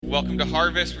Welcome to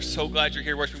Harvest. We're so glad you're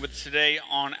here worshiping with us today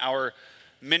on our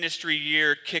ministry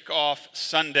year kickoff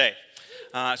Sunday.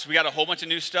 So we got a whole bunch of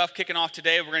new stuff kicking off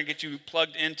today. We're going to get you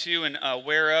plugged into and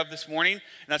aware of this morning.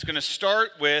 And that's going to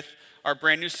start with our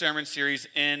brand new sermon series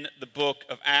in the book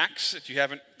of Acts, if you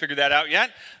haven't figured that out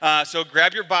yet. So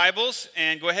grab your Bibles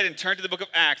and go ahead and turn to the book of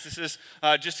Acts. This is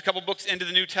just a couple books into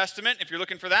the New Testament, if you're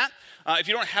looking for that. If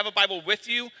you don't have a Bible with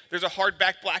you, there's a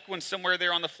hardback black one somewhere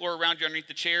there on the floor around you underneath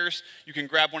the chairs. You can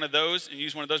grab one of those and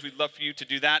use one of those. We'd love for you to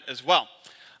do that as well.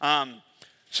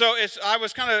 So as I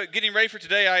was kind of getting ready for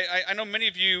today, I know many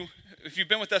of you, if you've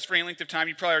been with us for any length of time,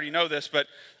 you probably already know this, but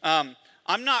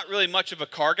I'm not really much of a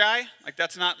car guy. Like,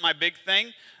 that's not my big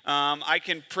thing. I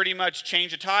can pretty much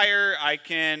change a tire. I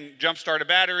can jump start a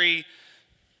battery.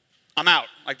 I'm out.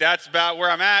 Like, that's about where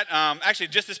I'm at. Actually,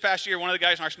 just this past year, one of the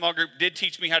guys in our small group did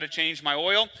teach me how to change my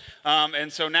oil.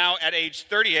 And so now at age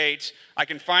 38, I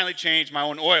can finally change my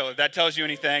own oil, if that tells you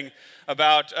anything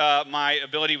about my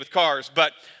ability with cars.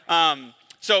 But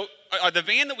so the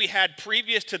van that we had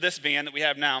previous to this van that we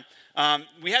have now,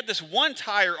 we had this one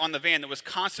tire on the van that was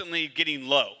constantly getting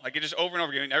low. Like, it just over and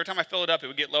over again. Every time I fill it up, it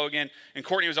would get low again. And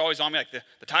Courtney was always on me, like,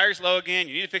 the tire's low again.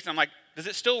 You need to fix it. I'm like, does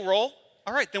it still roll?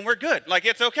 All right, then we're good. Like,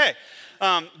 it's okay.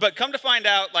 But come to find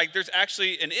out, like, there's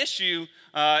actually an issue.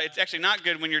 It's actually not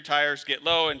good when your tires get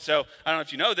low. And so I don't know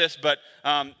if you know this, but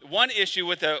one issue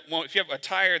with if you have a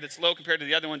tire that's low compared to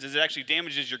the other ones is it actually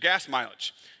damages your gas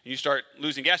mileage. And you start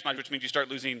losing gas mileage, which means you start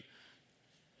losing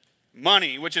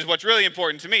money, which is what's really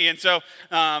important to me. And so,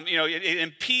 it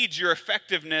impedes your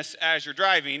effectiveness as you're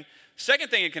driving. Second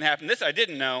thing that can happen, this I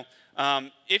didn't know,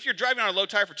 if you're driving on a low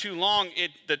tire for too long,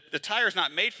 the tire's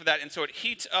not made for that, and so it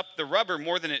heats up the rubber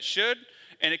more than it should,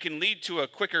 and it can lead to a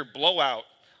quicker blowout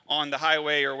on the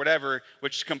highway or whatever,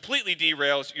 which completely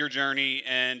derails your journey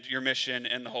and your mission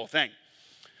and the whole thing.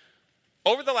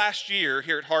 Over the last year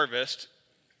here at Harvest,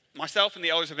 myself and the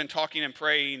elders have been talking and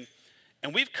praying,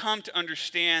 and we've come to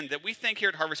understand that we think here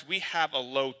at Harvest we have a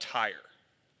low tire.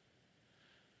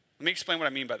 Let me explain what I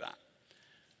mean by that.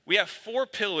 We have 4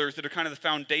 pillars that are kind of the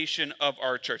foundation of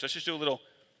our church. Let's just do a little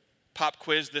pop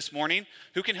quiz this morning.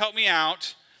 Who can help me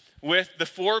out with the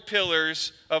 4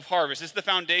 pillars of Harvest? This is the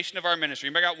foundation of our ministry.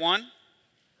 Anybody got one?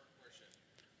 Worship.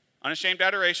 Unashamed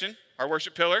adoration, our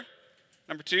worship pillar.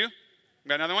 Number 2, we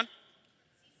got another one?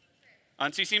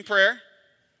 Unceasing prayer.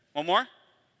 One more?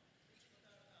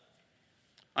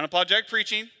 Unapologetic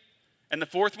preaching. And the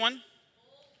 4th one?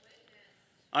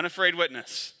 Unafraid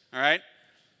witness. All right?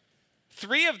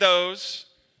 3 of those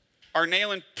are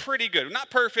nailing pretty good. Not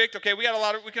perfect, okay? We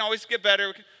can always get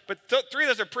better, but 3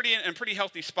 of those are in a pretty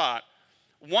healthy spot.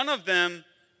 One of them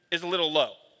is a little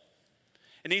low.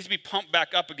 It needs to be pumped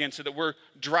back up again so that we're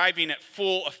driving at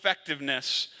full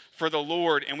effectiveness for the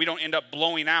Lord and we don't end up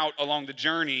blowing out along the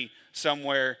journey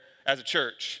somewhere as a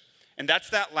church. And that's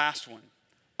that last one,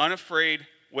 unafraid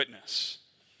witness.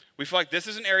 We feel like this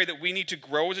is an area that we need to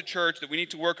grow as a church, that we need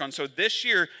to work on. So this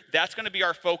year, that's going to be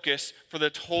our focus for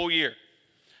the whole year.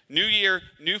 New year,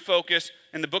 new focus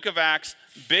in the book of Acts,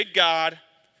 big God,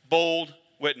 bold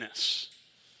witness.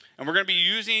 And we're going to be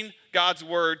using God's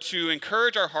word to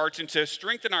encourage our hearts and to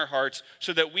strengthen our hearts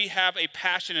so that we have a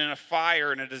passion and a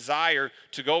fire and a desire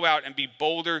to go out and be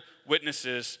bolder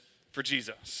witnesses for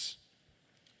Jesus.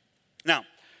 Now,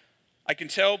 I can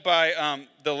tell by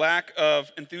the lack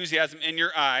of enthusiasm in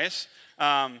your eyes,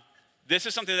 this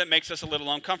is something that makes us a little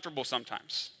uncomfortable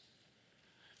sometimes.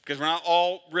 Because we're not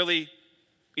all really,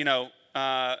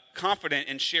 confident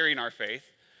in sharing our faith.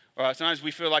 Sometimes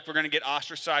we feel like we're going to get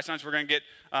ostracized. Sometimes we're going to get,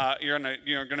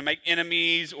 you're going to make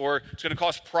enemies, or it's going to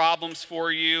cause problems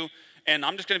for you. And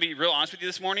I'm just going to be real honest with you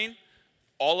this morning.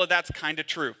 All of that's kind of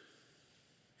true.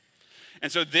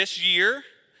 And so this year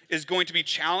is going to be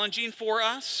challenging for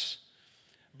us.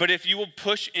 But if you will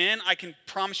push in, I can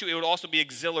promise you it will also be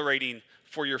exhilarating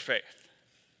for your faith.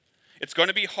 It's going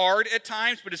to be hard at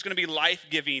times, but it's going to be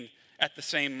life-giving at the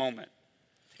same moment.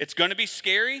 It's going to be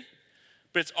scary,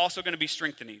 but it's also going to be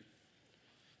strengthening.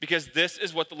 Because this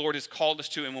is what the Lord has called us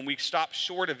to, and when we stop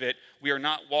short of it, we are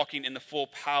not walking in the full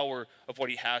power of what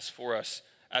He has for us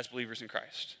as believers in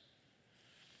Christ.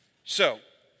 So,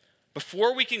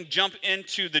 before we can jump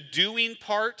into the doing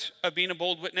part of being a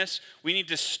bold witness, we need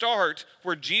to start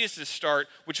where Jesus started,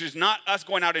 which is not us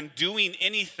going out and doing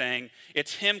anything.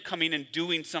 It's Him coming and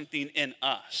doing something in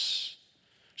us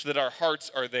so that our hearts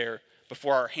are there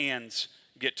before our hands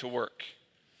get to work.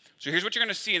 So here's what you're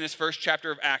going to see in this first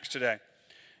chapter of Acts today.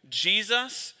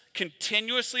 Jesus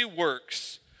continuously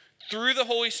works through the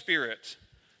Holy Spirit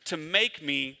to make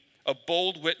me a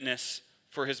bold witness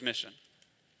for His mission.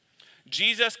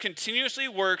 Jesus continuously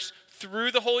works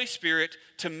through the Holy Spirit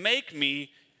to make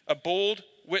me a bold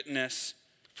witness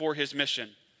for his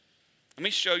mission. Let me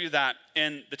show you that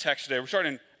in the text today. We're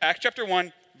starting in Acts chapter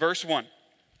 1, verse 1.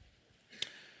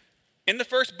 In the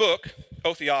first book,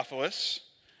 O Theophilus,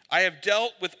 I have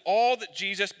dealt with all that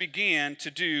Jesus began to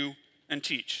do and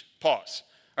teach. Pause.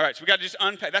 All right, so we got to just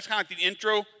unpack. That's kind of like the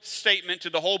intro statement to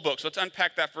the whole book. So let's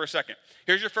unpack that for a second.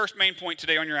 Here's your first main point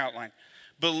today on your outline.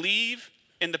 Believe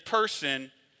in the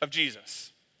person of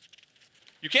Jesus.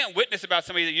 You can't witness about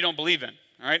somebody that you don't believe in.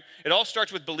 All right? It all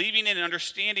starts with believing in and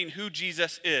understanding who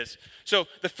Jesus is. So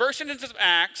the first sentence of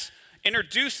Acts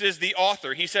introduces the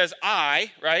author. He says,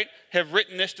 I, right, have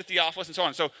written this to Theophilus and so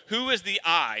on. So who is the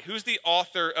I? Who's the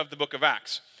author of the book of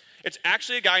Acts? It's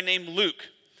actually a guy named Luke,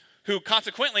 who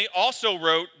consequently also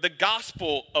wrote the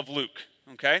Gospel of Luke.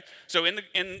 Okay? So in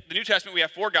the New Testament, we have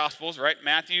 4 Gospels, right?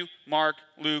 Matthew, Mark,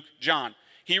 Luke, John.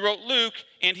 He wrote Luke,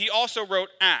 and he also wrote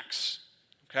Acts.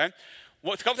 Okay?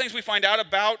 Well, a couple things we find out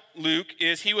about Luke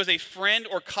is he was a friend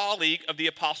or colleague of the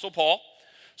Apostle Paul.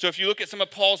 So if you look at some of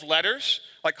Paul's letters,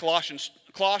 like Colossians,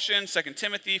 2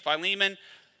 Timothy, Philemon,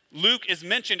 Luke is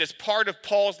mentioned as part of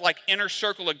Paul's like inner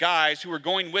circle of guys who were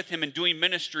going with him and doing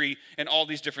ministry in all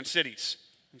these different cities.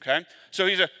 Okay? So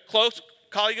he's a close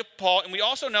colleague of Paul, and we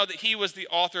also know that he was the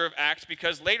author of Acts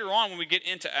because later on when we get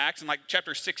into Acts in like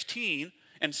chapter 16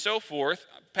 and so forth,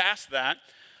 past that,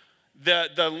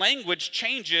 the language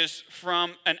changes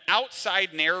from an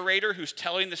outside narrator who's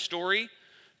telling the story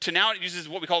to now it uses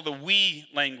what we call the we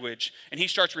language. And he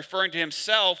starts referring to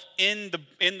himself in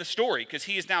the story because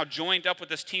he is now joined up with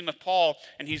this team of Paul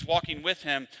and he's walking with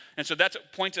him. And so that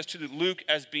points us to Luke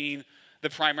as being the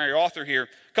primary author here.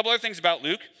 A couple other things about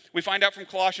Luke. We find out from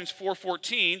Colossians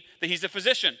 4:14 that he's a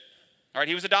physician. All right,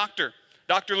 he was a doctor,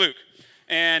 Dr. Luke.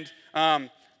 And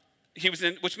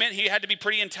which meant he had to be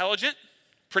pretty intelligent,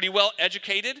 pretty well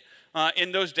educated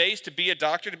in those days to be a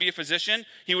doctor, to be a physician.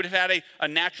 He would have had a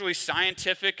naturally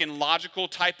scientific and logical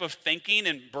type of thinking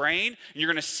and brain. And you're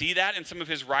going to see that in some of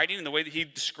his writing and the way that he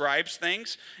describes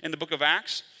things in the book of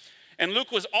Acts. And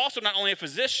Luke was also not only a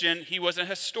physician, he was a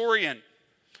historian.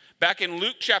 Back in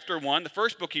Luke chapter 1, the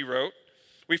first book he wrote,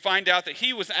 we find out that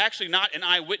he was actually not an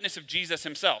eyewitness of Jesus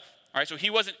himself. All right, so he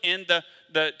wasn't in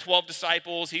the 12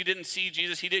 disciples. He didn't see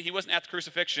Jesus. He wasn't at the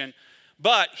crucifixion.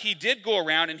 But he did go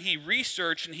around and he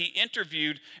researched and he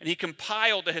interviewed and he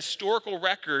compiled a historical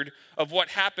record of what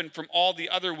happened from all the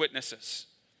other witnesses.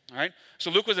 All right?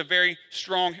 So Luke was a very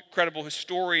strong, credible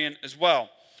historian as well.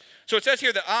 So it says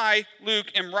here that I, Luke,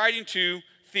 am writing to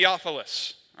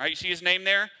Theophilus. All right, you see his name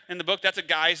there in the book? That's a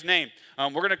guy's name.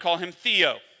 We're going to call him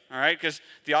Theo, all right, because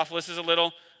Theophilus is a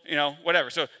little,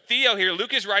 whatever. So Theo here,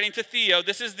 Luke is writing to Theo.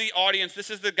 This is the audience. This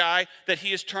is the guy that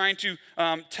he is trying to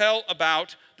tell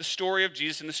about the story of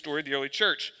Jesus and the story of the early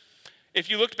church. If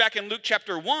you looked back in Luke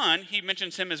chapter 1, he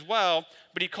mentions him as well,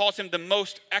 but he calls him the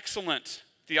most excellent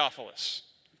Theophilus,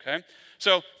 okay?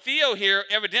 So Theo here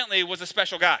evidently was a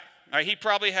special guy. Right? He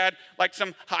probably had like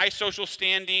some high social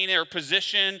standing or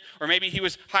position, or maybe he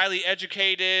was highly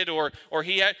educated, or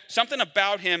he had something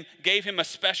about him gave him a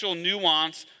special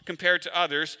nuance compared to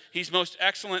others. He's most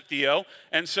excellent Theo.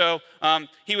 And so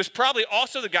he was probably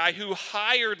also the guy who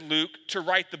hired Luke to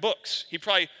write the books. He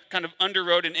probably kind of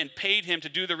underwrote and paid him to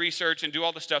do the research and do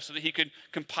all the stuff so that he could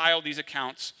compile these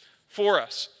accounts for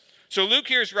us. So Luke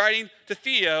here is writing to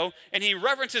Theo, and he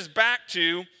references back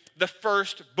to the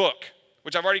first book,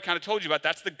 which I've already kind of told you about.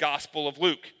 That's the Gospel of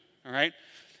Luke, all right?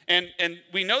 And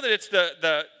we know that it's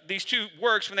these two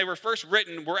works, when they were first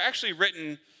written, were actually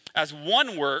written as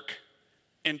one work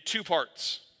in 2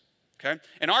 parts, okay?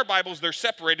 In our Bibles, they're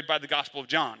separated by the Gospel of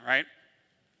John, right?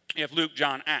 You have Luke,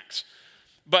 John, Acts.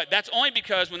 But that's only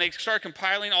because when they started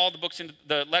compiling all the books, into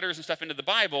the letters and stuff into the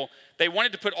Bible, they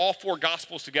wanted to put all 4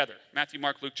 Gospels together, Matthew,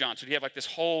 Mark, Luke, John. So you have like this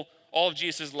whole, all of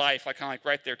Jesus' life, like kind of like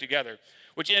right there together,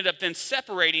 which ended up then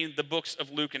separating the books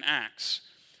of Luke and Acts.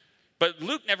 But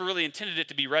Luke never really intended it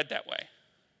to be read that way.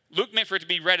 Luke meant for it to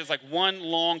be read as like one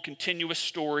long, continuous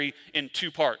story in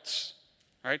 2 parts,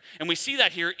 right? And we see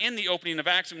that here in the opening of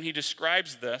Acts when he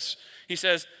describes this. He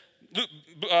says,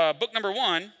 book number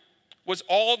 1 was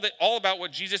all about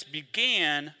what Jesus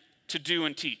began to do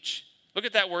and teach. Look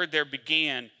at that word there,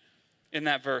 began, in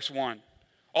that verse 1.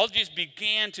 All Jesus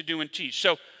began to do and teach.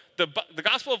 So the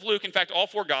Gospel of Luke, in fact, all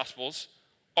 4 Gospels,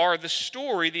 are the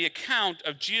story, the account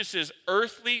of Jesus'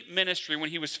 earthly ministry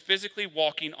when he was physically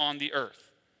walking on the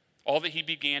earth. All that he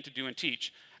began to do and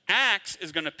teach. Acts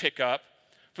is going to pick up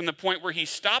from the point where he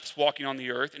stops walking on the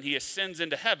earth and he ascends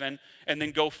into heaven and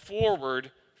then go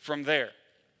forward from there.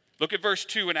 Look at verse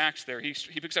 2 in Acts there. He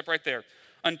picks up right there.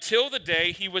 Until the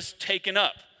day he was taken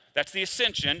up. That's the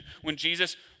ascension, when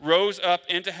Jesus rose up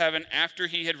into heaven after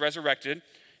he had resurrected.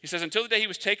 He says, until the day he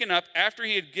was taken up after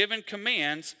he had given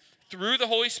commands through the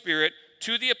Holy Spirit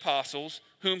to the apostles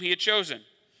whom he had chosen.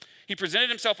 He presented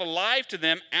himself alive to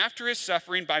them after his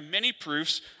suffering by many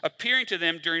proofs, appearing to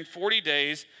them during 40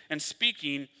 days and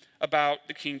speaking about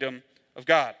the kingdom of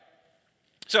God.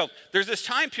 So there's this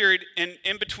time period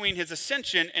in between his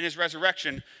ascension and his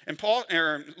resurrection. And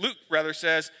Luke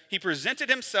says he presented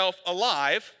himself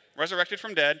alive, resurrected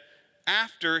from dead,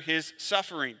 after his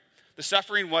suffering. The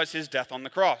suffering was his death on the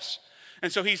cross.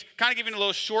 And so he's kind of giving a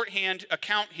little shorthand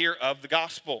account here of the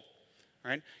gospel.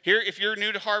 Right? Here, if you're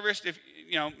new to Harvest, if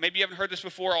maybe you haven't heard this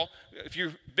before, if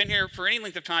you've been here for any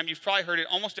length of time, you've probably heard it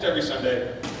almost every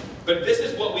Sunday. But this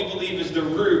is what we believe is the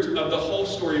root of the whole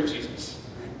story of Jesus.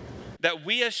 That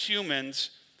we as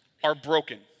humans are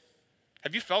broken.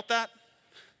 Have you felt that?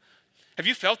 Have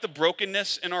you felt the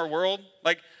brokenness in our world?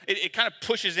 Like, it kind of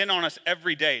pushes in on us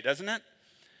every day, doesn't it?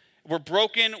 We're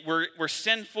broken, we're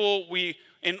sinful,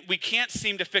 and we can't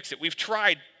seem to fix it. We've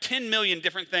tried 10 million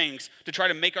different things to try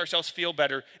to make ourselves feel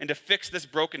better and to fix this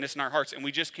brokenness in our hearts, and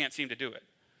we just can't seem to do it.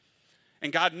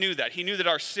 And God knew that. He knew that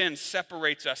our sin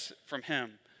separates us from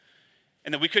him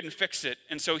and that we couldn't fix it.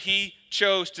 And so he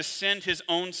chose to send his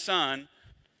own son,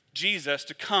 Jesus,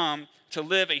 to come to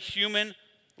live a human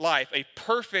life, a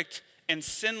perfect and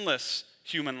sinless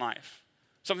human life,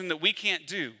 something that we can't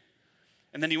do.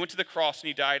 And then he went to the cross and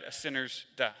he died a sinner's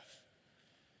death.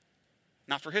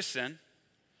 Not for his sin,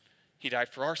 he died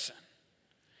for our sin.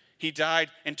 He died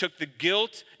and took the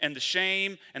guilt and the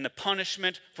shame and the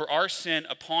punishment for our sin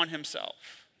upon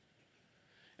himself.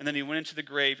 And then he went into the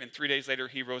grave, and 3 days later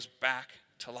he rose back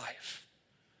to life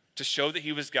to show that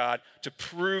he was God, to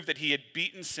prove that he had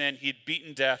beaten sin, he had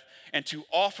beaten death, and to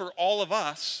offer all of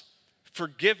us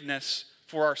forgiveness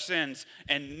for our sins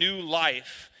and new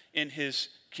life in his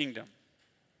kingdom.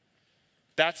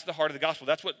 That's the heart of the gospel.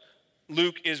 That's what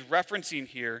Luke is referencing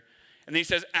here. And then he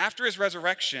says, after his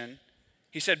resurrection,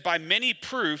 he said, by many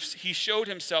proofs, he showed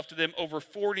himself to them over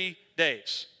 40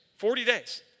 days. 40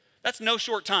 days. That's no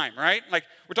short time, right? Like,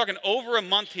 we're talking over a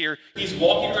month here. He's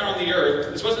walking around on the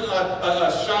earth. This wasn't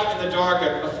a shot in the dark,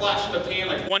 a flash in the pan.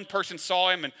 Like, one person saw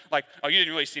him and like, oh, you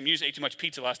didn't really see him. You just ate too much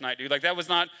pizza last night, dude. Like, that was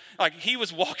not, like, he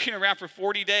was walking around for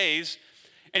 40 days,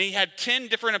 and he had 10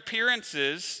 different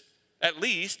appearances, at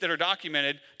least, that are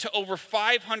documented, to over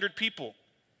 500 people.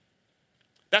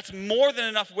 That's more than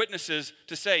enough witnesses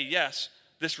to say, yes,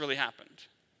 this really happened.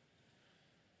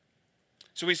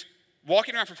 So he's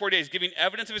walking around for 40 days, giving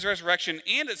evidence of his resurrection,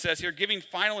 and it says here, giving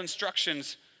final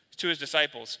instructions to his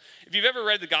disciples. If you've ever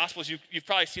read the Gospels, you've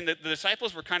probably seen that the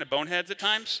disciples were kind of boneheads at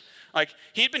times. Like,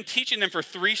 he had been teaching them for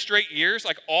 3 straight years,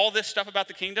 like all this stuff about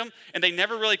the kingdom, and they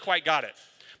never really quite got it.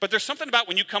 But there's something about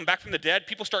when you come back from the dead,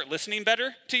 people start listening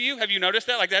better to you. Have you noticed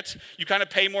that? Like, you kind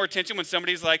of pay more attention when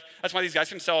somebody's like, that's why these guys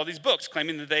can sell all these books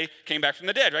claiming that they came back from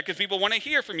the dead, right? Because people want to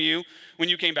hear from you when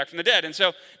you came back from the dead. And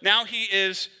so now he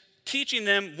is teaching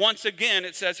them once again.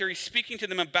 It says here, he's speaking to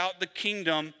them about the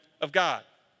kingdom of God.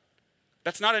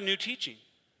 That's not a new teaching.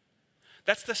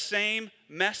 That's the same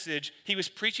message he was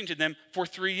preaching to them for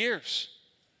 3 years.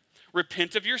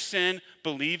 Repent of your sin,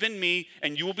 believe in me,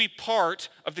 and you will be part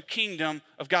of the kingdom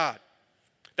of God.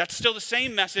 That's still the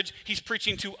same message he's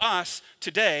preaching to us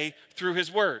today through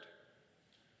his word.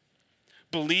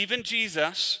 Believe in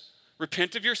Jesus,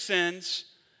 repent of your sins,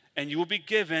 and you will be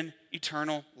given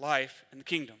eternal life in the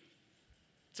kingdom.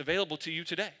 It's available to you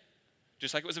today,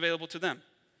 just like it was available to them.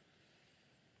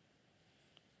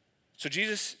 So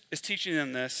Jesus is teaching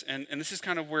them this, and this is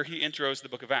kind of where he intros the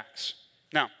book of Acts.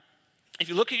 Now, if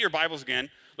you look at your Bibles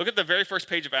again, look at the very first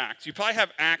page of Acts. You probably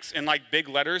have Acts in like big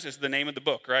letters as the name of the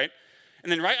book, right?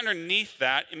 And then right underneath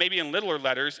that, maybe in littler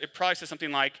letters, it probably says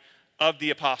something like, of the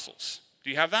apostles. Do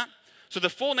you have that? So the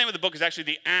full name of the book is actually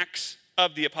the Acts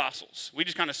of the Apostles. We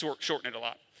just kind of shorten it a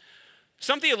lot.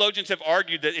 Some theologians have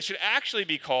argued that it should actually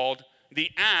be called the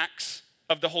Acts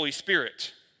of the Holy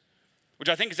Spirit, which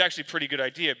I think is actually a pretty good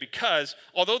idea, because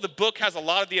although the book has a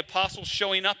lot of the apostles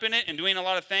showing up in it and doing a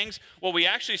lot of things, what we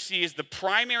actually see is the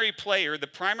primary player, the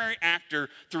primary actor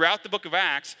throughout the book of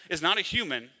Acts is not a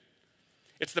human.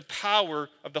 It's the power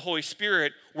of the Holy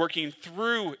Spirit working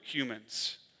through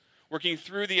humans, working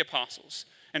through the apostles.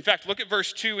 In fact, look at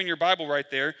verse 2 in your Bible right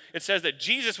there. It says that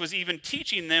Jesus was even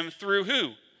teaching them through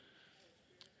who?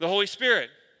 The Holy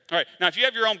Spirit. All right, now if you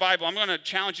have your own Bible, I'm going to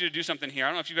challenge you to do something here. I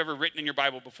don't know if you've ever written in your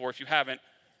Bible before. If you haven't,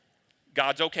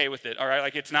 God's okay with it, all right?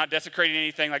 Like, it's not desecrating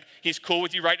anything. Like, he's cool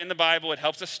with you writing in the Bible. It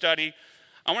helps us study.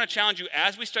 I want to challenge you,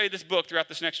 as we study this book throughout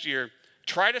this next year,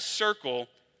 try to circle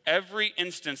every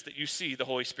instance that you see the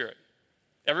Holy Spirit.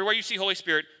 Everywhere you see Holy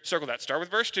Spirit, circle that. Start with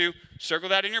verse 2, circle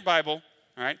that in your Bible,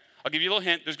 all right? I'll give you a little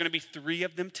hint. There's going to be 3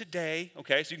 of them today,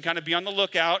 okay? So you can kind of be on the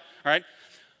lookout, all right?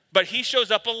 But he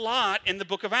shows up a lot in the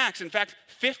book of Acts. In fact,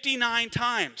 59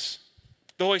 times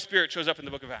the Holy Spirit shows up in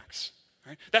the book of Acts.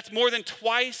 Right? That's more than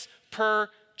twice per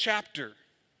chapter.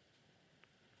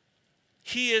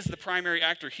 He is the primary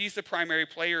actor. He's the primary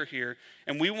player here.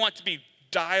 And we want to be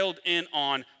dialed in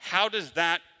on how does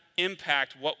that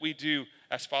impact what we do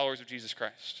as followers of Jesus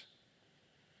Christ.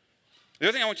 The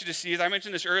other thing I want you to see is, I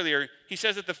mentioned this earlier, he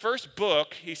says that the first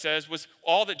book, he says, was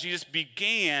all that Jesus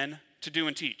began to do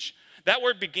and teach. That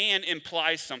word began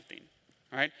implies something,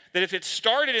 right? That if it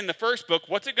started in the first book,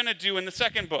 what's it going to do in the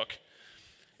second book?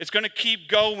 It's going to keep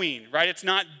going, right? It's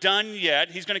not done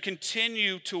yet. He's going to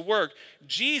continue to work.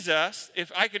 Jesus,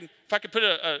 if I could put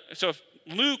so if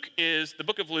the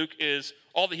book of Luke is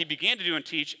all that he began to do and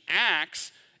teach,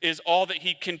 Acts is all that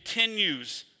he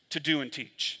continues to do and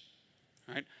teach,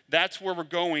 right? That's where we're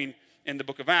going in the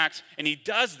book of Acts, and he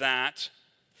does that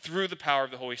through the power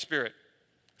of the Holy Spirit.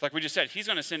 Like we just said, he's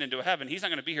going to ascend into heaven. He's not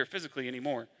going to be here physically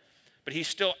anymore, but he's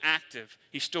still active.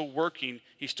 He's still working.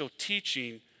 He's still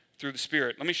teaching through the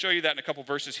Spirit. Let me show you that in a couple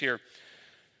verses here.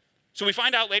 So we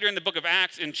find out later in the book of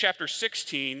Acts in chapter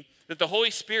 16 that the Holy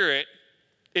Spirit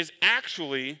is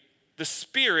actually the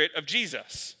Spirit of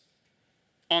Jesus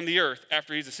on the earth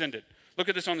after he's ascended. Look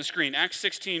at this on the screen. Acts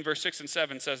 16, verse 6 and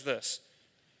 7 says this.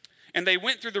 And they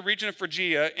went through the region of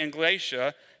Phrygia and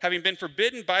Galatia, having been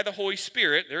forbidden by the Holy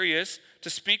Spirit, there he is, to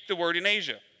speak the word in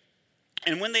Asia.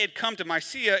 And when they had come to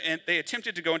Mysia, and they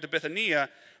attempted to go into Bithynia,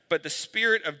 but the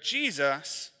Spirit of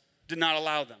Jesus did not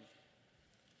allow them.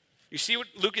 You see what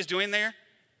Luke is doing there?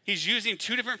 He's using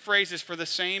 2 different phrases for the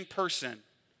same person.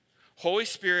 Holy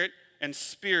Spirit and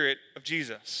Spirit of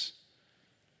Jesus.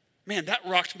 Man, that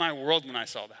rocked my world when I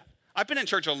saw that. I've been in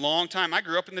church a long time. I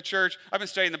grew up in the church. I've been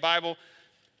studying the Bible.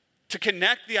 To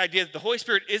connect the idea that the Holy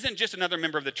Spirit isn't just another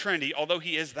member of the Trinity, although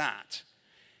he is that.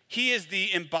 He is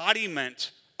the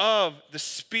embodiment of the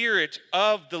Spirit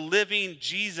of the living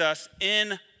Jesus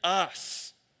in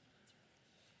us.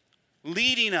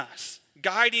 Leading us,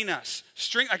 guiding us,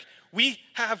 we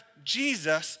have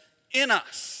Jesus in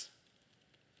us,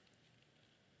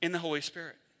 in the Holy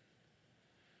Spirit.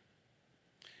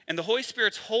 And the Holy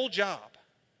Spirit's whole job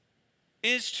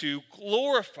is to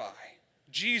glorify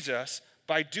Jesus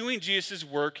by doing Jesus'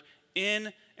 work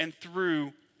in and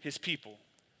through his people.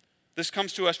 This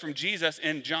comes to us from Jesus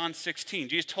in John 16.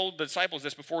 Jesus told the disciples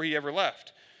this before he ever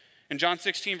left. In John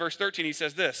 16, verse 13, he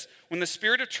says this, when the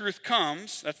Spirit of truth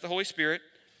comes, that's the Holy Spirit,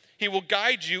 he will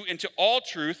guide you into all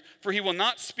truth, for he will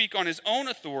not speak on his own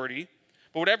authority,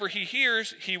 but whatever he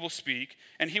hears, he will speak,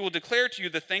 and he will declare to you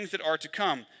the things that are to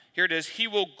come. Here it is, he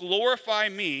will glorify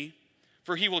me,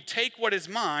 for he will take what is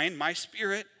mine, my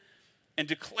spirit, and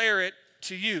declare it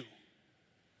to you.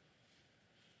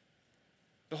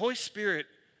 The Holy Spirit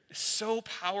is so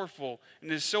powerful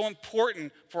and is so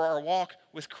important for our walk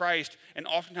with Christ. And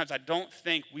oftentimes I don't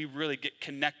think we really get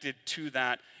connected to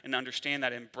that and understand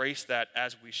that, embrace that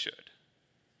as we should.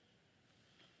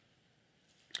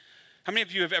 How many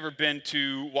of you have ever been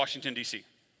to Washington, D.C.?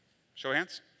 Show of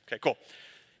hands? Okay, cool.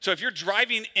 So if you're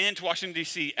driving into Washington,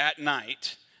 D.C. at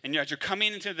night, and as you're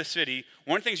coming into the city,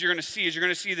 one of the things you're going to see is you're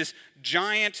going to see this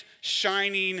giant,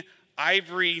 shining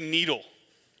ivory needle,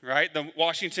 right? The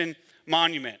Washington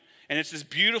Monument. And it's this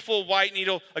beautiful white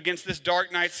needle against this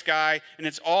dark night sky, and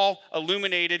it's all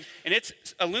illuminated. And it's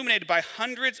illuminated by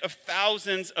hundreds of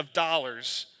thousands of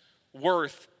dollars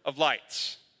worth of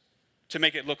lights to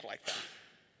make it look like that.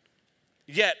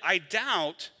 Yet, I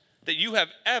doubt that you have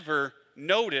ever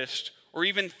noticed or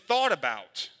even thought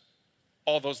about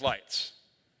all those lights,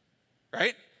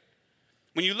 right?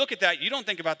 When you look at that, you don't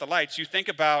think about the lights. You think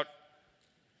about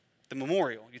the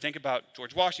memorial. You think about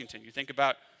George Washington. You think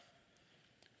about,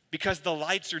 because the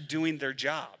lights are doing their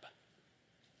job.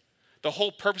 The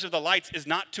whole purpose of the lights is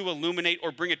not to illuminate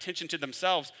or bring attention to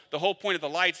themselves. The whole point of the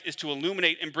lights is to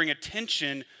illuminate and bring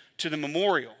attention to the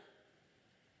memorial.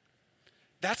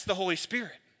 That's the Holy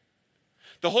Spirit.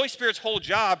 The Holy Spirit's whole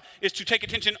job is to take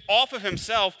attention off of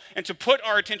himself and to put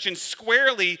our attention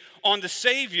squarely on the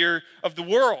Savior of the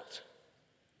world.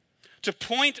 To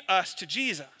point us to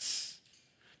Jesus.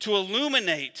 To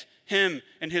illuminate him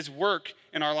and his work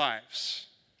in our lives.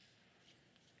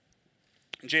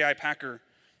 J.I. Packer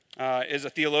is a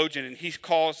theologian, and he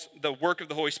calls the work of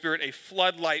the Holy Spirit a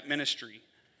floodlight ministry,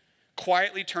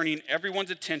 quietly turning everyone's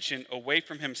attention away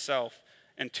from himself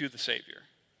and to the Savior.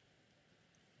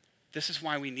 This is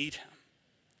why we need him.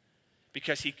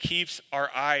 Because he keeps our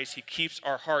eyes, he keeps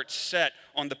our hearts set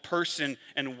on the person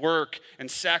and work and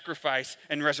sacrifice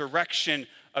and resurrection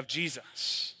of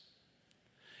Jesus.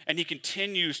 And he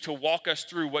continues to walk us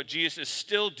through what Jesus is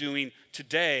still doing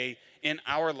today in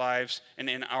our lives and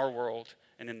in our world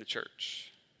and in the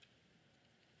church.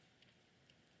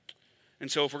 And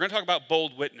so if we're going to talk about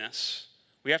bold witness,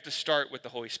 we have to start with the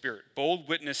Holy Spirit. Bold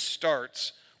witness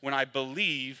starts when I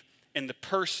believe in the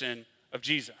person of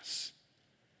Jesus.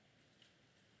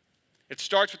 It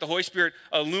starts with the Holy Spirit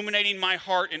illuminating my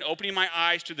heart and opening my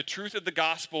eyes to the truth of the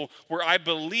gospel, where I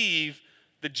believe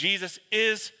that Jesus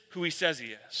is who he says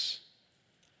he is.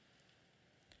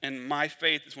 And my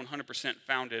faith is 100%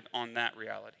 founded on that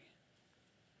reality.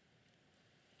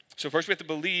 So first we have to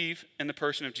believe in the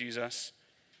person of Jesus.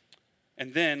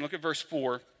 And then look at verse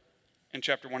 4 in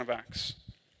chapter 1 of Acts.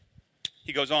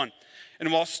 He goes on,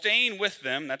 and while staying with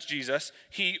them, that's Jesus,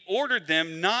 he ordered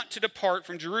them not to depart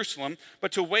from Jerusalem,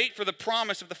 but to wait for the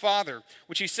promise of the Father,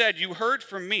 which he said, you heard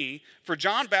from me, for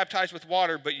John baptized with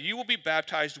water, but you will be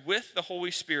baptized with the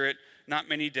Holy Spirit not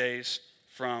many days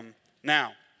from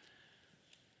now.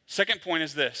 Second point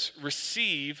is this: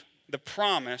 receive the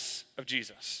promise of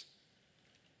Jesus.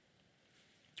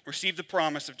 Receive the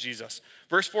promise of Jesus.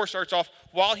 Verse 4 starts off,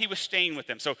 while he was staying with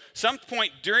them. So some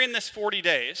point during this 40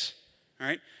 days, all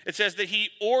right, it says that he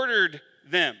ordered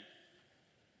them.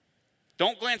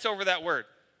 Don't glance over that word.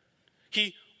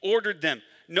 He ordered them.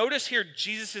 Notice here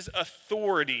Jesus'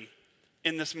 authority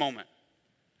in this moment.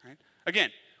 Right?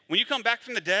 Again, when you come back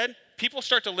from the dead, people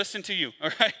start to listen to you,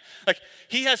 all right? Like,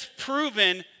 he has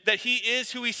proven that he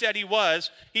is who he said he was.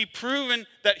 He's proven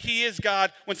that he is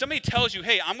God. When somebody tells you,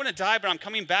 hey, I'm going to die, but I'm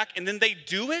coming back, and then they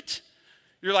do it,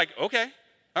 you're like, okay,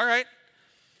 all right.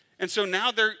 And so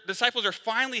now their disciples are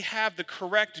finally have the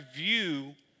correct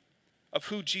view of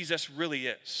who Jesus really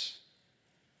is.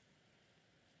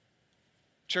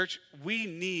 Church, we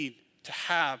need to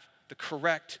have the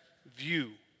correct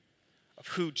view of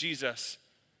who Jesus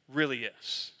really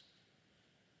is.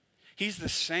 He's the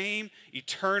same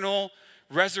eternal,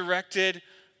 resurrected,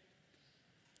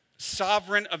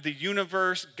 sovereign of the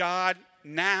universe God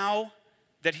now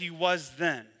that he was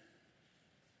then.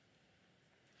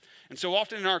 And so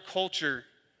often in our culture,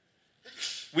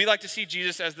 we like to see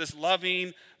Jesus as this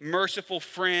loving, merciful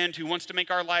friend who wants to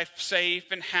make our life safe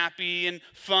and happy and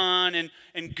fun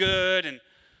and good.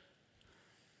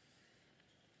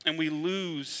 And we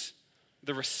lose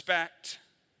the respect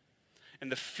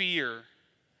and the fear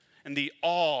and the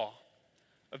awe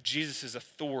of Jesus'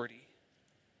 authority.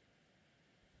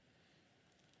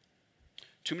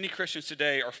 Too many Christians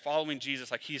today are following Jesus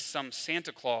like he's some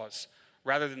Santa Claus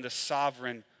rather than the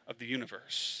sovereign of the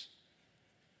universe.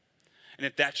 And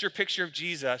if that's your picture of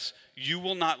Jesus, you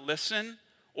will not listen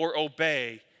or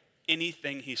obey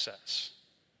anything he says.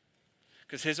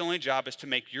 Because his only job is to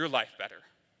make your life better.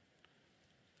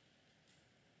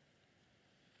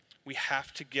 We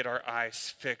have to get our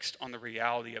eyes fixed on the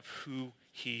reality of who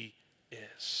he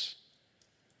is,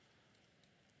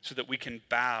 so that we can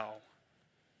bow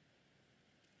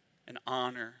and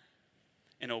honor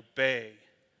and obey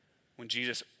when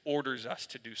Jesus orders us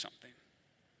to do something.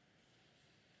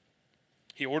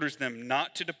 He orders them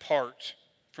not to depart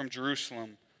from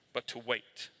Jerusalem, but to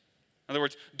wait. In other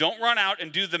words, don't run out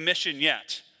and do the mission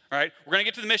yet. All right, we're going to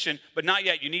get to the mission, but not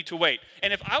yet. You need to wait.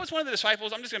 And if I was one of the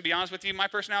disciples, I'm just going to be honest with you, my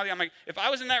personality, I'm like, if I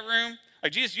was in that room,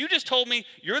 like, Jesus, you just told me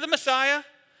you're the Messiah.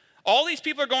 All these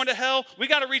people are going to hell. We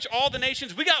got to reach all the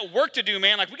nations. We got work to do,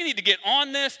 man. Like, we need to get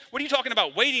on this. What are you talking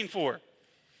about waiting for?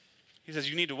 He says,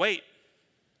 you need to wait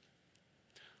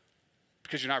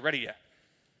because you're not ready yet.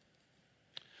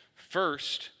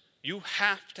 First, you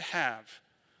have to have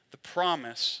the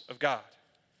promise of God,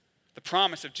 the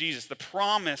promise of Jesus, the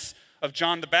promise of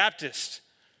John the Baptist,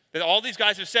 that all these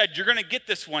guys have said, you're going to get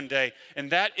this one day,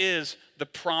 and that is the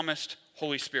promised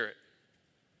Holy Spirit.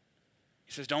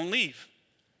 He says, don't leave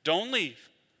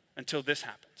until this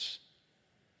happens.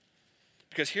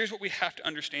 Because here's what we have to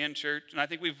understand, church, and I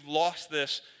think we've lost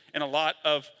this in a lot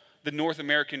of the North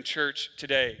American church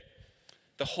today.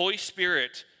 The Holy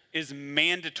Spirit is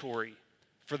mandatory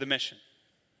for the mission.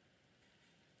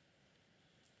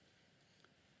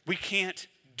 We can't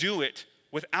do it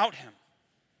without him.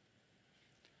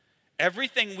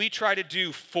 Everything we try to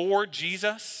do for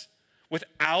Jesus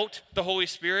without the Holy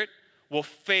Spirit will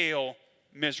fail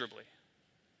miserably.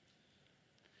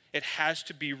 It has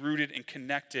to be rooted and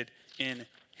connected in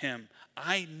him.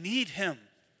 I need him.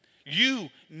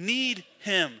 You need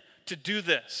him to do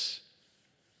this.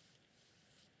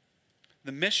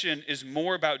 The mission is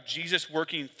more about Jesus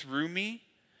working through me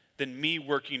than me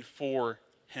working for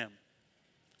him.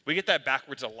 We get that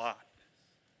backwards a lot.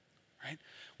 Right?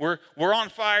 We're on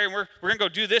fire, and we're going to go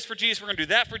do this for Jesus, we're going to do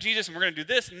that for Jesus, and we're going to do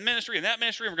this in ministry and that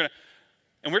ministry, and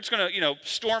we're just going to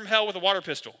storm hell with a water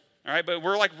pistol. all right? But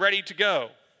we're like ready to go.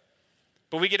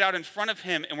 But we get out in front of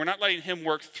him and we're not letting him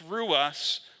work through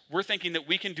us. We're thinking that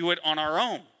we can do it on our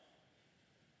own.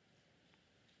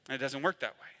 And it doesn't work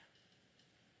that way.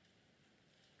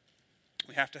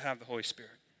 We have to have the Holy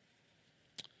Spirit.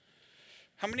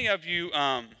 How many of you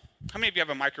have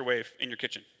a microwave in your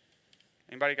kitchen?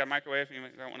 Anybody got a microwave?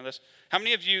 Anybody got one of this? How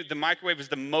many of you, the microwave is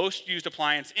the most used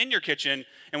appliance in your kitchen,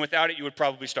 and without it, you would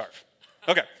probably starve?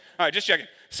 Okay, all right, just checking.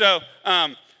 So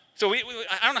I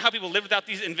don't know how people live without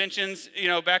these inventions.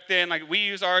 Back then, like we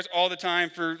use ours all the time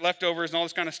for leftovers and all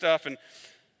this kind of stuff. And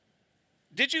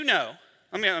did you know,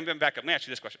 I'm going to back up. Let me ask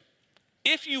you this question.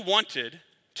 If you wanted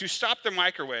to stop the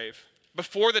microwave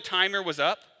before the timer was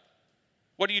up,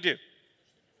 what do? You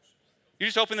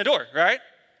just open the door, right?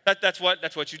 That's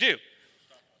what you do.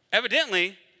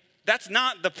 Evidently, that's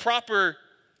not the proper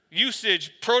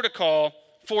usage protocol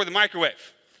for the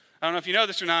microwave. I don't know if you know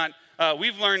this or not.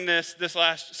 We've learned this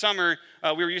last summer.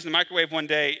 We were using the microwave one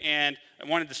day, and I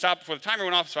wanted to stop before the timer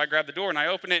went off, so I grabbed the door and I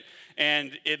open it,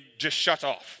 and it just shuts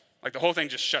off. Like the whole thing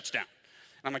just shuts down.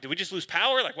 And I'm like, did we just lose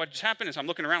power? Like what just happened? And so I'm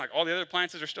looking around, like all the other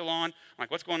appliances are still on. I'm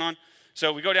like, what's going on?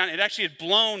 So we go down. It actually had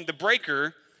blown the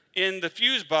breaker in the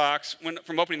fuse box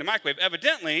from opening the microwave.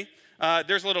 Evidently,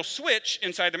 there's a little switch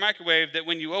inside the microwave that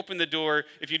when you open the door,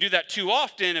 if you do that too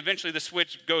often, eventually the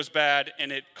switch goes bad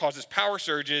and it causes power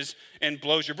surges and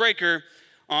blows your breaker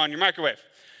on your microwave.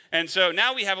 And so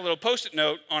now we have a little Post-it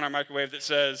note on our microwave that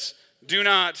says, do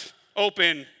not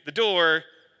open the door,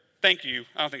 thank you.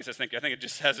 I don't think it says thank you. I think it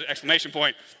just has an exclamation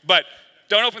point. But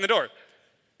don't open the door.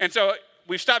 And so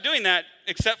we've stopped doing that,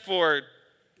 except for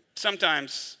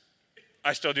sometimes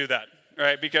I still do that.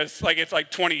 Right, because it's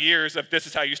like 20 years of this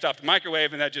is how you stop the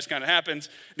microwave, and that just kind of happens.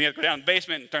 And you have to go down in the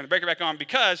basement and turn the breaker back on,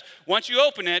 because once you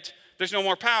open it, there's no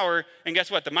more power. And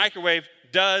guess what? The microwave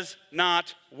does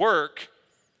not work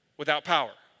without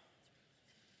power.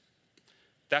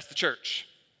 That's the church.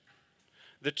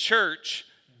 The church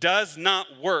does not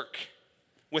work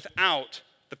without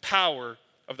the power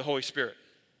of the Holy Spirit.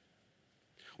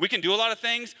 We can do a lot of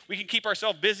things. We can keep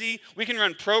ourselves busy. We can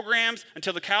run programs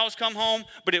until the cows come home,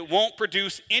 but it won't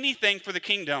produce anything for the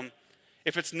kingdom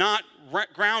if it's not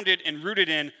grounded and rooted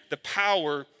in the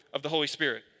power of the Holy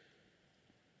Spirit.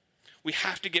 We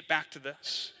have to get back to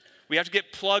this. We have to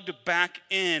get plugged back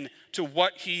in to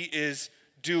what he is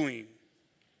doing.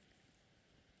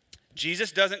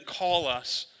 Jesus doesn't call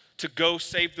us to go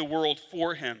save the world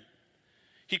for him.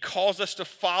 He calls us to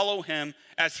follow him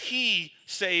as he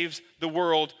saves the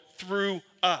world through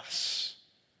us.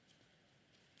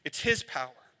 It's his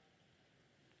power.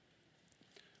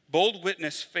 Bold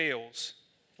witness fails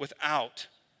without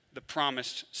the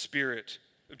promised Spirit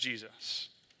of Jesus.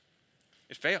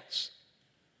 It fails.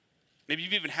 Maybe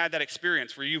you've even had that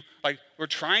experience where you were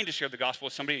trying to share the gospel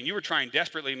with somebody and you were trying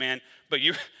desperately, man, but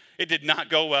it did not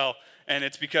go well. And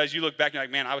it's because you look back and you're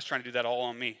like, man, I was trying to do that all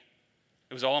on me.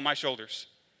 It was all on my shoulders.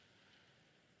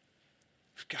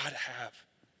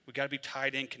 We've got to be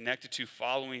tied in, connected to,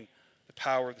 following the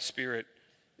power of the Spirit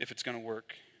if it's going to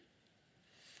work.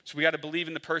 So we got to believe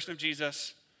in the person of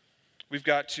Jesus. We've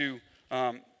got to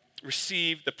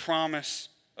receive the promise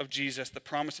of Jesus, the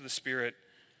promise of the Spirit.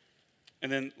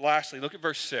 And then lastly, look at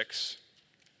verse 6.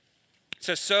 It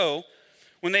says, so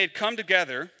when they had come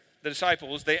together, the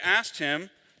disciples, they asked him,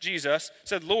 Jesus,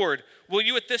 said, Lord, will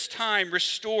you at this time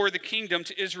restore the kingdom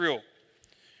to Israel?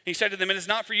 He said to them, it is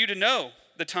not for you to know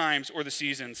the times or the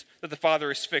seasons that the Father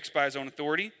has fixed by his own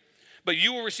authority, but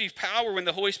you will receive power when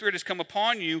the Holy Spirit has come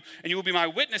upon you, and you will be my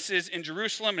witnesses in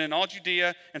Jerusalem and in all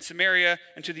Judea and Samaria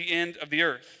and to the end of the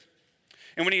earth.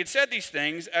 And when he had said these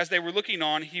things, as they were looking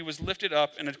on, he was lifted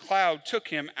up, and a cloud took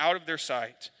him out of their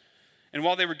sight. And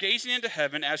while they were gazing into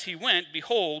heaven as he went,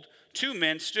 behold, two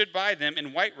men stood by them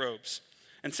in white robes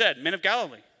and said, Men of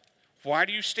Galilee, why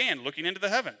do you stand looking into the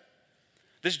heaven?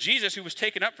 This Jesus who was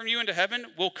taken up from you into heaven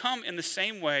will come in the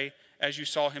same way as you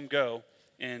saw him go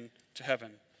into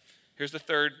heaven. Here's the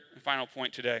third and final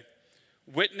point today.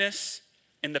 Witness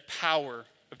in the power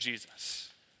of Jesus.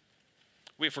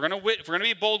 If we're going to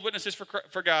be bold witnesses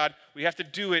for God, we have to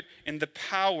do it in the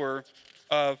power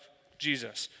of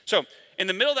Jesus. So in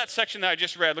the middle of that section that I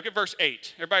just read, look at verse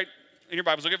 8. Everybody in your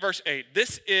Bibles, look at verse 8.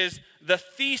 This is the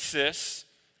thesis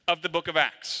of the book of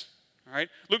Acts. All right?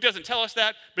 Luke doesn't tell us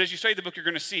that, but as you study the book, you're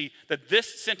going to see that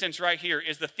this sentence right here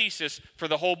is the thesis for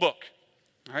the whole book.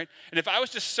 All right? And if I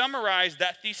was to summarize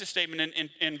that thesis statement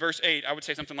in verse 8, I would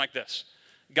say something like this.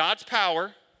 God's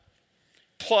power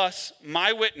plus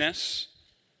my witness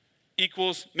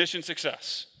equals mission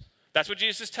success. That's what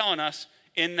Jesus is telling us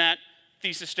in that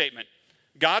thesis statement.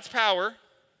 God's power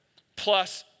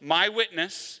plus my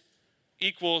witness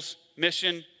equals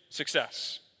mission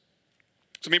success.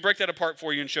 So let me break that apart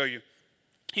for you and show you.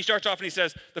 He starts off and he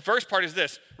says, the first part is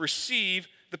this: receive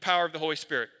the power of the Holy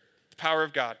Spirit, the power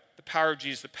of God, the power of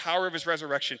Jesus, the power of his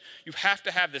resurrection. You have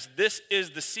to have this. This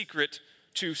is the secret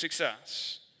to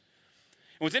success.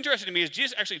 And what's interesting to me is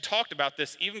Jesus actually talked about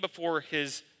this even before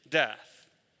his death.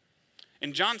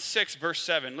 In John 6, verse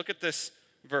 7, look at this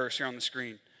verse here on the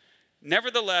screen.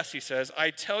 Nevertheless, he says,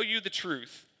 I tell you the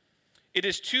truth. It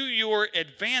is to your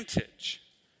advantage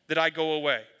that I go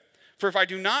away. For if I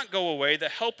do not go away, the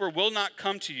Helper will not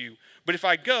come to you. But if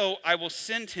I go, I will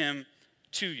send him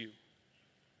to you.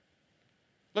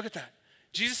 Look at that.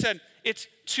 Jesus said, it's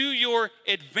to your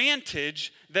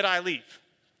advantage that I leave.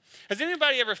 Has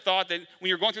anybody ever thought that when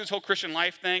you're going through this whole Christian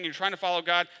life thing and you're trying to follow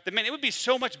God, that, man, it would be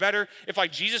so much better if,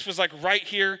 like, Jesus was, like, right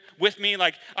here with me.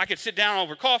 Like, I could sit down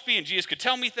over coffee and Jesus could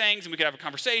tell me things and we could have a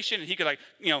conversation and he could, like,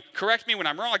 correct me when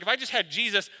I'm wrong. Like, if I just had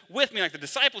Jesus with me, like the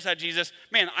disciples had Jesus,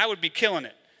 man, I would be killing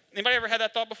it. Anybody ever had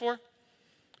that thought before?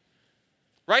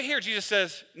 Right here, Jesus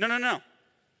says, no.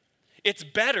 It's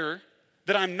better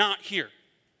that I'm not here,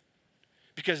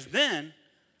 because then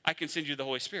I can send you the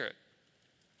Holy Spirit.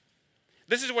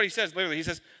 This is what he says, literally. He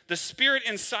says, the Spirit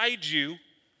inside you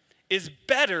is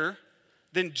better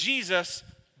than Jesus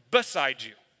beside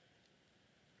you.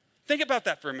 Think about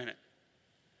that for a minute.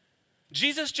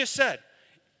 Jesus just said,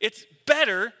 it's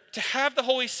better to have the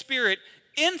Holy Spirit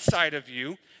inside of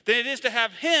you than it is to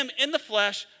have him in the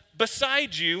flesh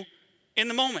beside you in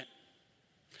the moment.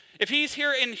 If he's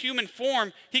here in human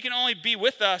form, he can only be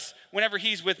with us whenever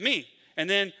he's with me. And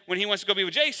then when he wants to go be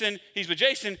with Jason, he's with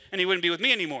Jason and he wouldn't be with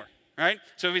me anymore. Right?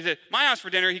 So if he's at my house for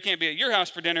dinner, he can't be at your house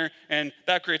for dinner, and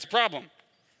that creates a problem.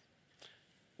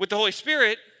 With the Holy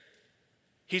Spirit,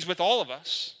 he's with all of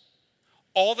us,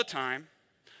 all the time,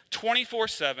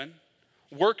 24/7,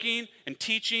 working and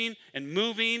teaching and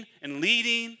moving and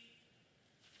leading.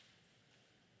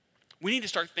 We need to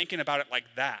start thinking about it like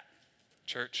that,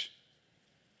 church.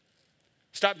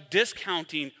 Stop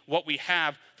discounting what we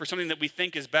have for something that we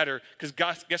think is better, because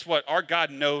guess what? Our God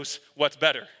knows what's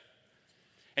better.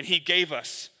 And he gave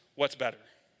us what's better.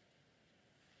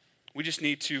 We just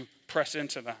need to press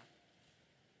into that.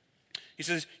 He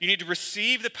says, you need to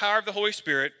receive the power of the Holy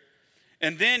Spirit.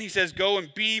 And then he says, go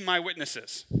and be my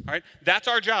witnesses. All right? That's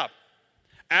our job.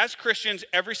 As Christians,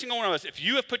 every single one of us, if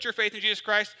you have put your faith in Jesus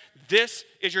Christ, this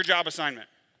is your job assignment.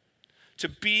 To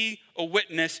be a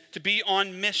witness, to be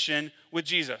on mission with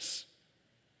Jesus.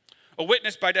 A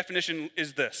witness, by definition,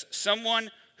 is this: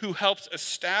 someone who helps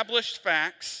establish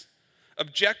facts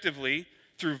objectively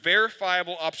through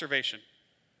verifiable observation.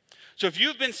 So if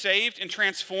you've been saved and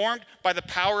transformed by the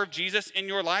power of Jesus in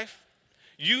your life,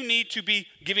 you need to be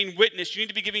giving witness. You need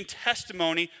to be giving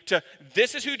testimony to,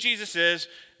 this is who Jesus is,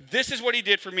 this is what he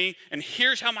did for me, and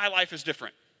here's how my life is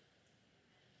different.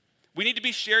 We need to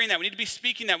be sharing that. We need to be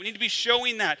speaking that. We need to be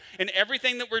showing that in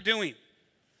everything that we're doing.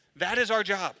 That is our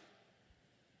job.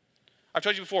 I've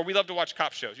told you before, we love to watch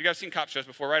cop shows. You guys seen cop shows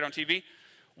before, right, on TV?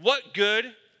 What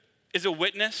good is a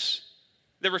witness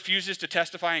that refuses to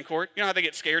testify in court? You know how they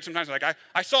get scared sometimes? Like,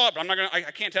 I saw it, but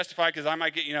I can't testify because I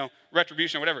might get,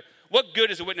 retribution or whatever. What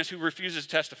good is a witness who refuses to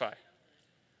testify?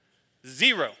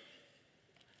 Zero.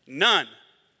 None,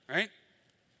 right?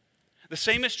 The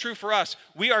same is true for us.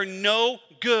 We are no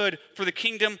good for the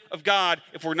kingdom of God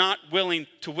if we're not willing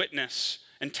to witness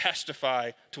and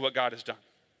testify to what God has done.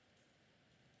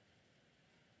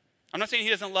 I'm not saying he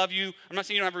doesn't love you. I'm not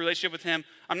saying you don't have a relationship with him.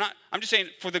 I'm just saying,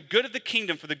 for the good of the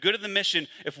kingdom, for the good of the mission,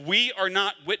 if we are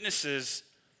not witnesses,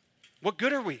 what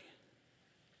good are we?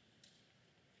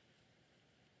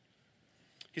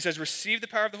 He says, receive the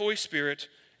power of the Holy Spirit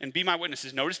and be my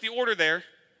witnesses. Notice the order there,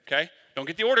 okay? Don't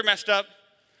get the order messed up.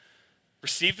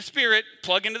 Receive the Spirit,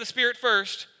 plug into the Spirit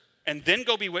first, and then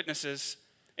go be witnesses.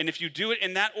 And if you do it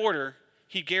in that order,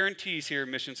 he guarantees here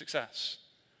mission success.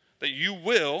 That you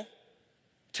will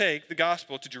take the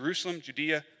gospel to Jerusalem,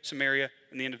 Judea, Samaria,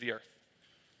 and the end of the earth.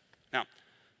 Now,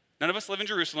 none of us live in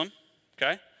Jerusalem,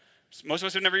 okay? Most of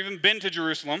us have never even been to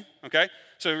Jerusalem, okay?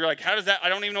 So you're like, how does that, I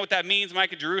don't even know what that means,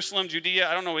 Micah. Jerusalem, Judea,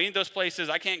 I don't know any of those places.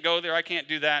 I can't go there, I can't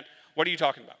do that. What are you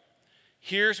talking about?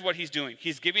 Here's what he's doing.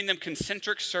 He's giving them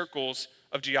concentric circles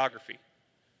of geography,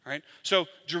 right? So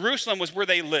Jerusalem was where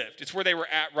they lived. It's where they were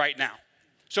at right now.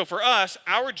 So for us,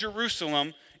 our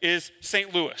Jerusalem is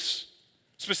St. Louis,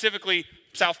 specifically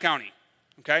South County,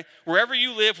 okay? Wherever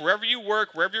you live, wherever you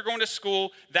work, wherever you're going to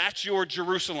school, that's your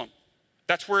Jerusalem.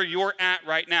 That's where you're at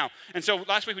right now. And so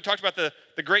last week we talked about the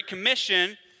Great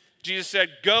Commission. Jesus said,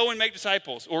 go and make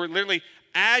disciples, or literally,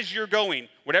 as you're going,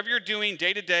 whatever you're doing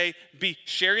day to day, be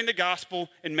sharing the gospel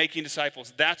and making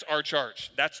disciples. That's our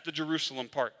charge. That's the Jerusalem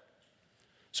part.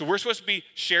 So we're supposed to be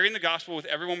sharing the gospel with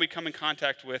everyone we come in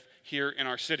contact with here in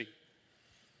our city.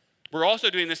 We're also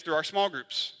doing this through our small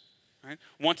groups. Right?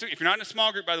 If you're not in a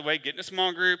small group, by the way, get in a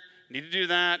small group. You need to do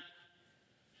that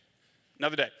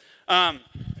another day.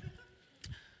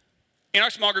 In our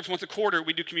small groups, once a quarter,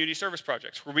 we do community service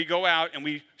projects where we go out and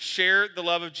we share the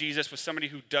love of Jesus with somebody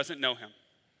who doesn't know him.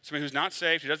 Somebody who's not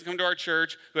saved, who doesn't come to our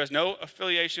church, who has no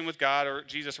affiliation with God or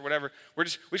Jesus or whatever. We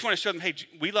just want to show them, hey,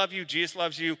 we love you, Jesus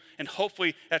loves you, and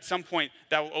hopefully at some point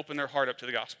that will open their heart up to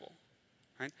the gospel.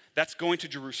 Right? That's going to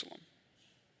Jerusalem.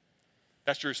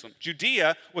 That's Jerusalem.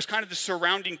 Judea was kind of the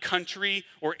surrounding country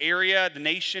or area, the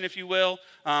nation, if you will.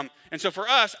 And so for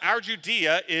us, our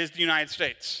Judea is the United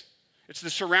States. It's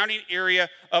the surrounding area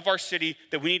of our city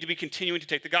that we need to be continuing to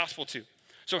take the gospel to.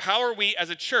 So how are we as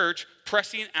a church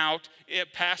pressing out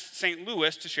past St.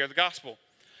 Louis to share the gospel?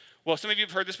 Well, some of you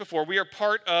have heard this before. We are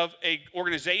part of an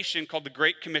organization called the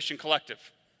Great Commission Collective.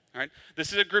 All right?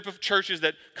 This is a group of churches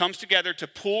that comes together to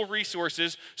pool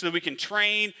resources so that we can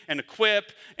train and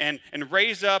equip and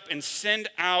raise up and send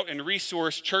out and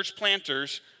resource church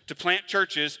planters to plant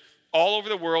churches all over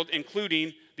the world,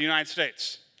 including the United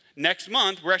States. Next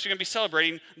month, we're actually going to be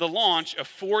celebrating the launch of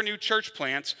 4 new church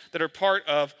plants that are part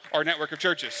of our network of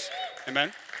churches.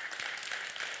 Amen?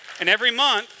 And every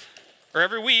month, or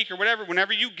every week, or whatever,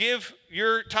 whenever you give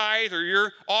your tithe or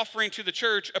your offering to the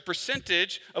church, a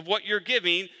percentage of what you're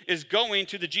giving is going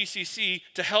to the GCC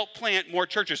to help plant more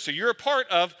churches. So you're a part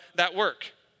of that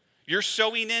work. You're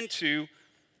sowing into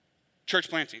church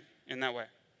planting in that way.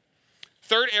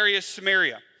 Third area is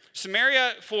Samaria.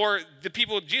 Samaria, for the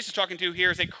people Jesus is talking to here,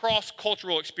 is a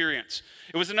cross-cultural experience.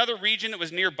 It was another region that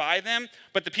was nearby them,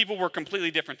 but the people were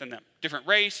completely different than them. Different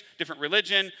race, different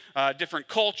religion, different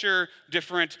culture,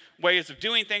 different ways of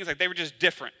doing things. Like they were just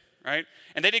different, right?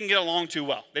 And they didn't get along too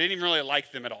well. They didn't even really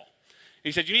like them at all. And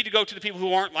he said, you need to go to the people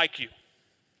who aren't like you,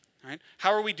 right?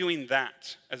 How are we doing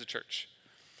that as a church?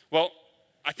 Well,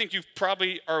 I think you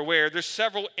probably are aware there's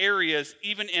several areas,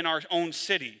 even in our own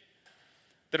city,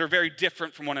 that are very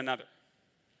different from one another.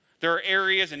 There are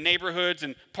areas and neighborhoods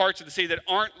and parts of the city that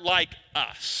aren't like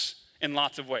us in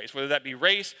lots of ways, whether that be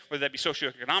race, whether that be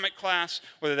socioeconomic class,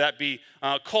 whether that be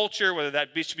culture, whether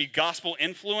that should be gospel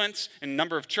influence in a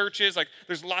number of churches. Like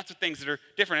there's lots of things that are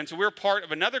different. And so we're part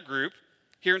of another group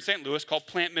here in St. Louis called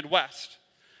Plant Midwest.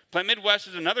 Plant Midwest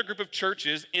is another group of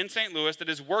churches in St. Louis that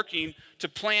is working to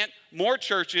plant more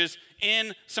churches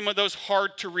in some of those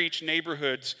hard-to-reach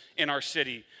neighborhoods in our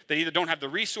city that either don't have the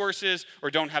resources or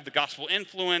don't have the gospel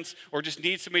influence or just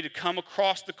need somebody to come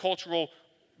across the cultural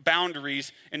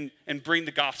boundaries and bring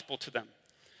the gospel to them.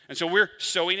 And so we're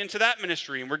sowing into that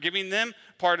ministry, and we're giving them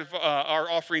part of our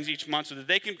offerings each month so that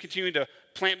they can continue to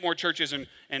plant more churches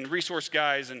and resource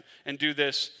guys and do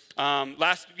this.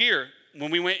 Last year,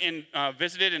 when we went and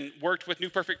visited and worked with New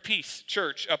Perfect Peace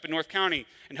Church up in North County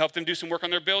and helped them do some work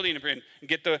on their building and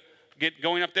get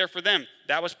going up there for them,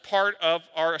 that was part of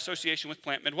our association with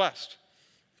Plant Midwest.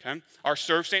 Okay? Our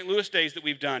Serve St. Louis days that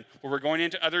we've done, where we're going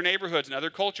into other neighborhoods and other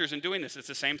cultures and doing this, it's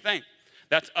the same thing.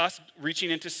 That's us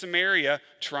reaching into Samaria,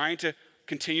 trying to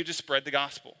continue to spread the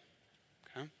gospel.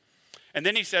 Okay? And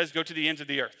then he says, go to the ends of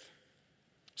the earth.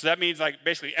 So that means like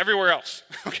basically everywhere else,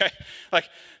 okay?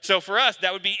 So for us,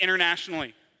 that would be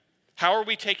internationally. How are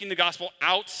we taking the gospel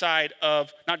outside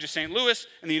of not just St. Louis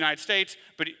and the United States,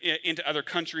 but into other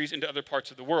countries, into other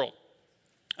parts of the world?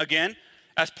 Again,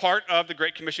 as part of the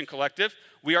Great Commission Collective,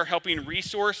 we are helping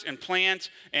resource and plant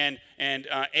and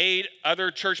aid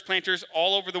other church planters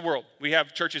all over the world. We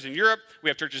have churches in Europe, we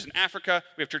have churches in Africa,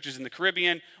 we have churches in the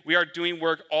Caribbean. We are doing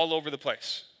work all over the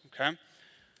place, okay?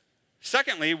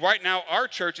 Secondly, right now, our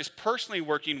church is personally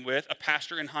working with a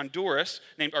pastor in Honduras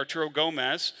named Arturo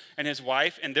Gomez and his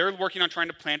wife, and they're working on trying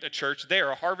to plant a church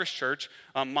there, a harvest church,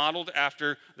 modeled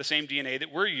after the same DNA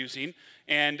that we're using.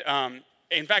 And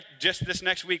in fact, just this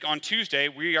next week on Tuesday,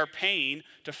 we are paying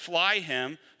to fly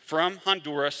him from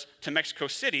Honduras to Mexico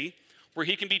City, where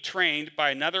he can be trained by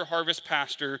another harvest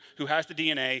pastor who has the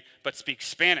DNA but speaks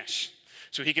Spanish.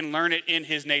 So he can learn it in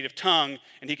his native tongue,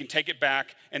 and he can take it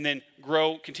back and then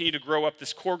continue to grow up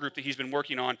this core group that he's been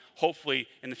working on, hopefully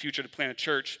in the future to plant a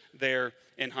church there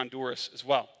in Honduras as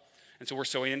well. And so we're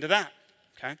sowing into that,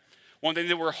 okay? One thing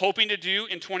that we're hoping to do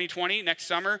in 2020, next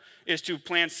summer, is to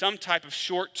plan some type of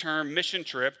short-term mission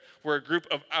trip where a group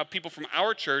of people from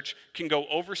our church can go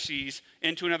overseas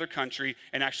into another country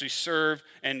and actually serve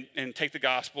and take the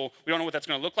gospel. We don't know what that's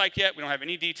going to look like yet. We don't have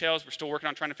any details. We're still working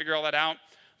on trying to figure all that out.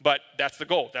 But that's the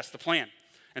goal. That's the plan.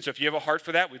 And so if you have a heart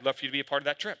for that, we'd love for you to be a part of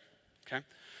that trip, okay?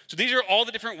 So these are all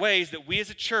the different ways that we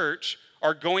as a church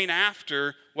are going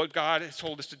after what God has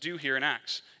told us to do here in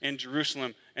Acts, in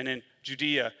Jerusalem and in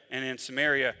Judea and in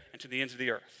Samaria and to the ends of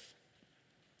the earth.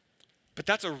 But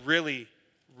that's a really,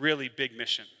 really big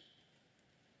mission.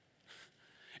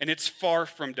 And it's far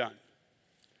from done.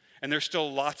 And there's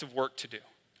still lots of work to do.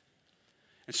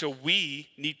 And so we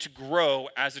need to grow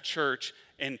as a church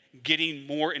in getting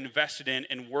more invested in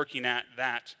and working at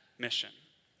that mission.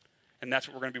 And that's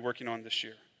what we're going to be working on this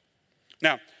year.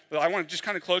 Now, I want to just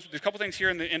kind of close with a couple things here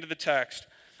in the end of the text.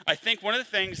 I think one of the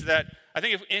things that, I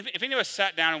think if any of us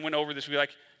sat down and went over this, we'd be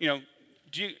like,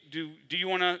 do you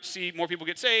want to see more people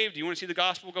get saved? Do you want to see the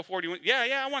gospel go forward?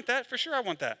 Yeah, I want that. For sure, I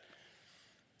want that.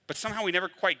 But somehow we never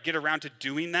quite get around to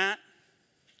doing that.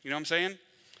 You know what I'm saying?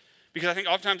 Because I think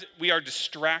oftentimes we are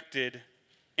distracted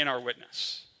in our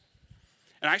witness.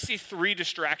 And I see 3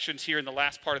 distractions here in the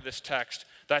last part of this text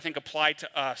that I think apply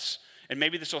to us. And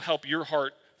maybe this will help your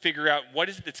heart figure out what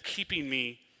is it that's keeping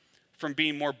me from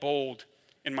being more bold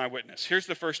in my witness. Here's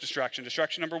the first distraction.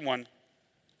 Distraction number 1,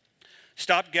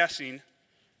 stop guessing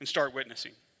and start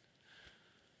witnessing.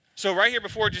 So right here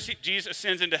before Jesus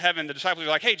ascends into heaven, the disciples are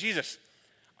like, hey, Jesus,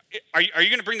 are you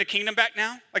going to bring the kingdom back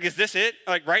now? Like, is this it?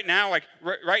 Like right now, like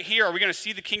right here, are we going to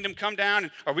see the kingdom come down?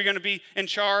 And are we going to be in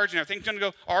charge? And are things going to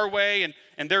go our way?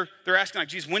 And they're asking like,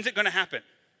 Jesus, when's it going to happen?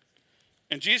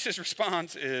 And Jesus'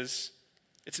 response is,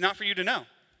 it's not for you to know.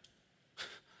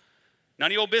 None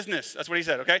of your business. That's what he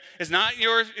said, okay? It's not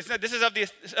yours. This is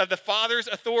of the Father's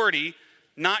authority,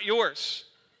 not yours.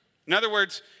 In other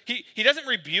words, he doesn't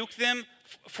rebuke them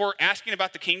for asking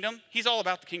about the kingdom. He's all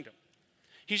about the kingdom.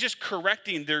 He's just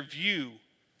correcting their view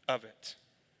of it.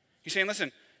 He's saying,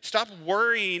 listen, stop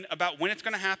worrying about when it's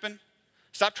going to happen.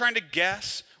 Stop trying to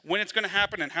guess when it's going to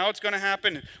happen and how it's going to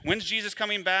happen and when's Jesus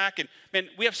coming back. And man,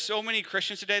 we have so many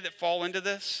Christians today that fall into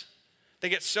this. They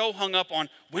get so hung up on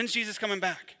when's Jesus coming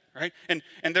back, right? And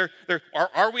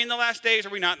are we in the last days? Or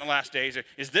are we not in the last days?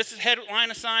 Is this headline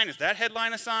a sign? Is that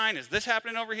headline a sign? Is this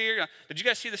happening over here? Did you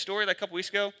guys see the story like a couple weeks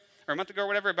ago or a month ago or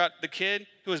whatever about the kid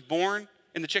who was born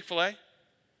in the Chick-fil-A?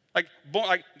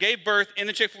 Like gave birth in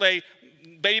the Chick-fil-A,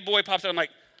 baby boy pops out. I'm like,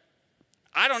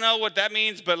 I don't know what that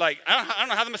means, but like, I don't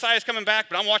know how the Messiah is coming back,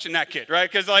 but I'm watching that kid, right?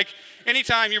 Because like,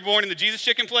 anytime you're born in the Jesus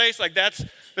chicken place, like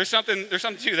there's something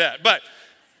to that. But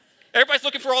everybody's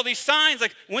looking for all these signs,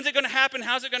 like, when's it going to happen?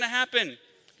 How's it going to happen?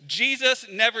 Jesus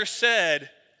never said,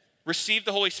 receive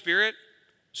the Holy Spirit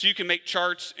so you can make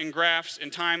charts and graphs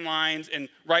and timelines and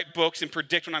write books and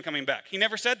predict when I'm coming back. He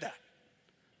never said that.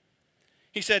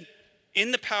 He said,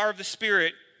 in the power of the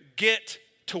Spirit, get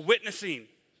to witnessing.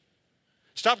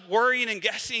 Stop worrying and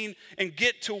guessing and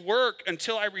get to work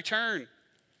until I return.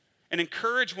 And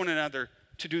encourage one another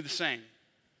to do the same.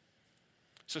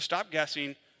 So stop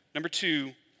guessing. Number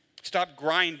 2, stop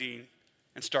grinding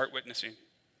and start witnessing.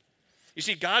 You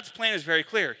see, God's plan is very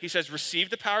clear. He says, receive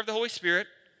the power of the Holy Spirit,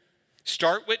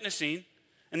 start witnessing,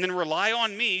 and then rely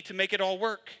on me to make it all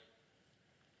work.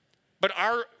 But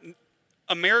our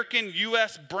American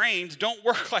U.S. brains don't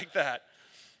work like that.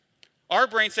 Our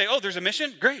brains say, oh, there's a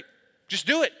mission? Great. Just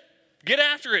do it. Get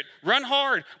after it. Run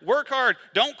hard. Work hard.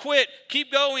 Don't quit.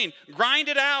 Keep going. Grind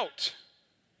it out.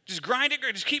 Just grind it.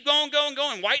 Just keep going.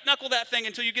 White knuckle that thing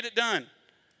until you get it done.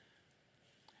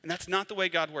 And that's not the way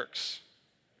God works.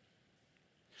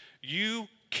 You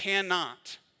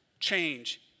cannot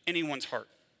change anyone's heart.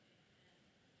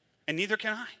 And neither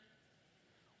can I.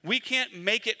 We can't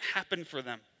make it happen for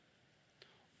them.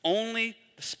 Only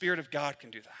the Spirit of God can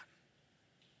do that.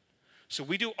 So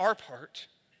we do our part,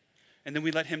 and then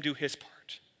we let him do his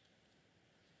part.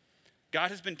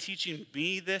 God has been teaching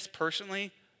me this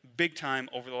personally big time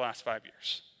over the last 5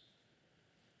 years.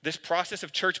 This process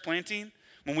of church planting,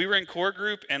 when we were in core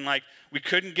group and like we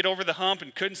couldn't get over the hump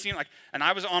and couldn't see him, and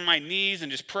I was on my knees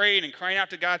and just praying and crying out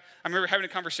to God. I remember having a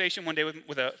conversation one day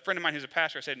with a friend of mine who's a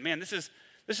pastor. I said, man, this is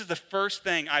the first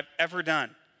thing I've ever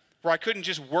done where I couldn't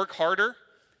just work harder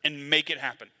and make it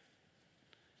happen.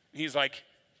 And he's like,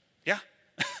 yeah,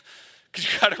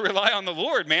 because you got to rely on the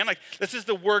Lord, man. Like, this is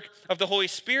the work of the Holy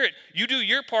Spirit. You do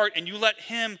your part and you let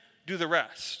him do the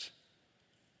rest.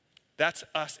 That's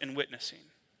us in witnessing.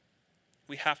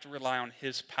 We have to rely on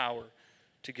his power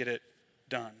to get it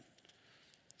done.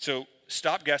 So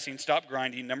stop guessing, stop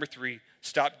grinding. Number 3,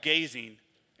 stop gazing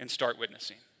and start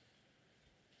witnessing.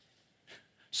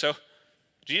 So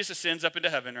Jesus ascends up into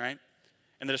heaven, right?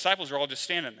 And the disciples are all just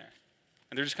standing there.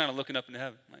 And they're just kind of looking up into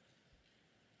heaven. Like,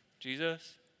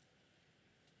 Jesus,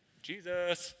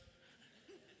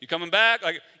 you coming back?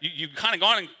 Like, you kind of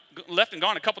gone and left and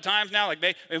gone a couple times now. Like,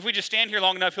 if we just stand here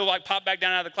long enough, he'll like pop back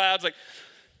down out of the clouds. Like,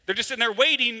 they're just sitting there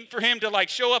waiting for him to like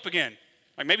show up again.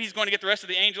 Like maybe he's going to get the rest of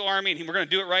the angel army and we're going to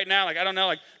do it right now. Like, I don't know,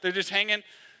 like they're just hanging.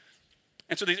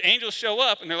 And so these angels show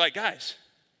up and they're like, guys,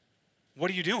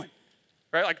 what are you doing?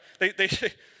 Right? Like they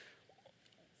say,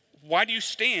 why do you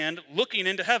stand looking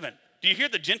into heaven? Do you hear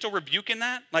the gentle rebuke in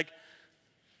that? Like,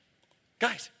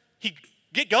 guys,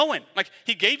 get going. Like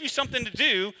he gave you something to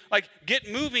do. Like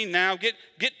get moving now, get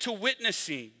to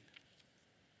witnessing.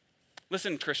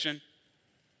 Listen, Christian,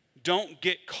 don't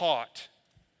get caught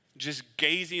just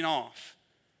gazing off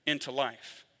into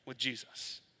life with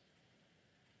Jesus.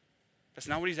 That's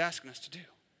not what he's asking us to do.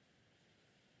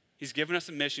 He's given us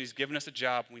a mission. He's given us a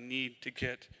job. We need to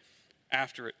get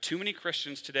after it. Too many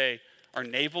Christians today are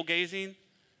navel gazing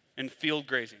and field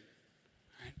grazing.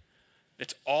 Right?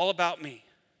 It's all about me.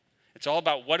 It's all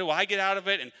about what do I get out of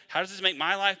it and how does this make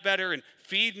my life better and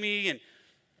feed me. And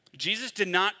Jesus did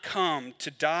not come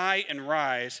to die and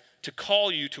rise to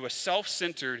call you to a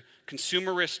self-centered,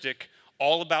 consumeristic,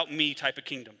 all about me type of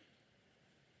kingdom.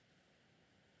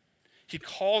 He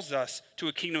calls us to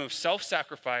a kingdom of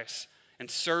self-sacrifice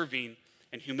and serving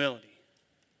and humility.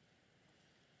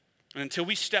 And until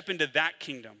we step into that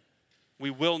kingdom, we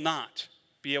will not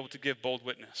be able to give bold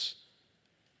witness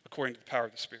according to the power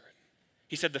of the Spirit.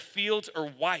 He said the fields are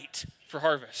white for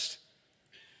harvest.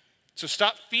 So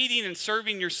stop feeding and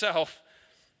serving yourself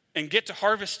and get to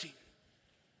harvesting.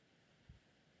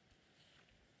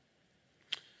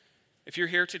 If you're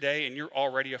here today and you're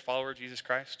already a follower of Jesus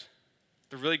Christ,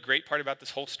 the really great part about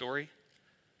this whole story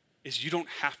is you don't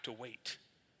have to wait.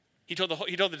 He told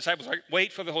the disciples, right,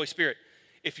 wait for the Holy Spirit.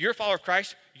 If you're a follower of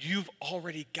Christ, you've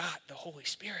already got the Holy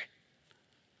Spirit.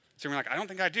 So we're like, I don't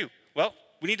think I do. Well,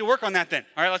 we need to work on that then.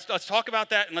 All right, let's talk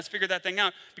about that and let's figure that thing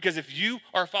out. Because if you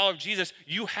are a follower of Jesus,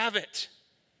 you have it.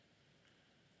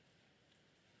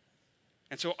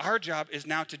 And so our job is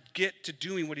now to get to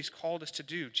doing what he's called us to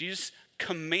do. Jesus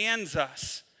commands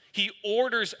us. He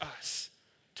orders us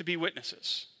to be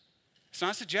witnesses. It's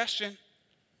not a suggestion.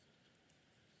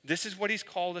 This is what he's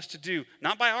called us to do.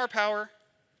 Not by our power,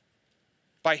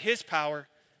 by his power,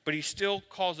 but he still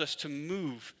calls us to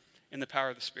move in the power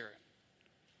of the Spirit.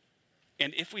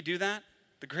 And if we do that,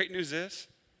 the great news is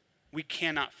we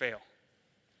cannot fail.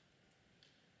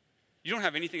 You don't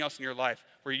have anything else in your life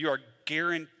where you are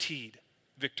guaranteed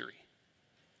victory.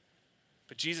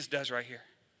 But Jesus does right here,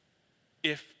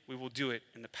 if we will do it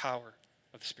in the power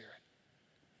of the Spirit.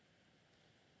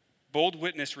 Bold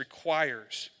witness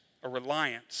requires a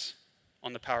reliance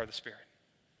on the power of the Spirit.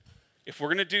 If we're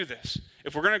going to do this,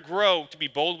 if we're going to grow to be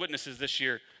bold witnesses this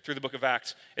year through the book of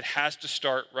Acts, it has to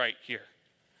start right here.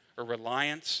 A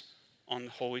reliance on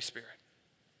the Holy Spirit.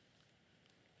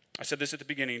 I said this at the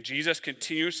beginning. Jesus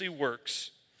continuously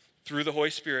works through the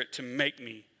Holy Spirit to make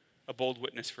me a bold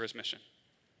witness for his mission.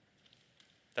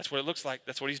 That's what it looks like.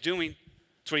 That's what he's doing.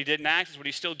 That's what he did in Acts. That's what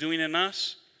he's still doing in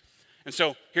us. And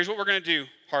so here's what we're going to do,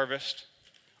 Harvest.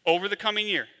 Over the coming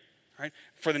year, right?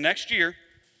 For the next year,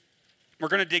 we're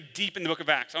going to dig deep in the book of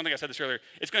Acts. I don't think I said this earlier.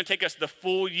 It's going to take us the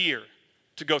full year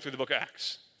to go through the book of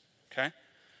Acts. Okay?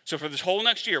 So for this whole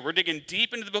next year, we're digging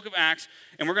deep into the book of Acts,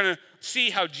 and we're going to see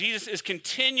how Jesus is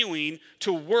continuing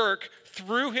to work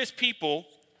through his people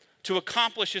to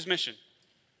accomplish his mission.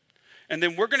 And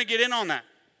then we're going to get in on that.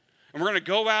 And we're going to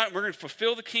go out, and we're going to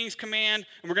fulfill the king's command,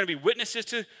 and we're going to be witnesses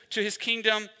to his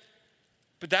kingdom.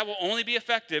 But that will only be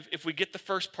effective if we get the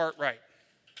first part right.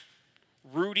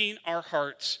 Rooting our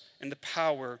hearts in the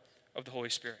power of the Holy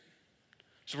Spirit.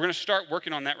 So we're going to start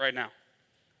working on that right now.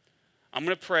 I'm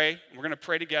going to pray, and we're going to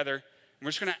pray together, and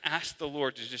we're just going to ask the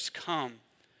Lord to just come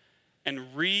and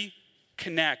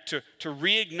reconnect, to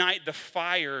reignite the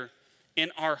fire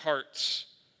in our hearts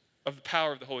of the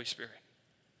power of the Holy Spirit.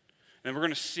 And then we're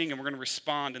going to sing, and we're going to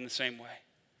respond in the same way.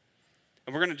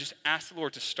 And we're going to just ask the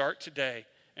Lord to start today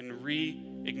and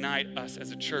reignite us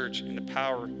as a church in the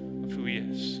power of who he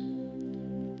is.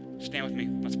 Stand with me.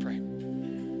 Let's pray.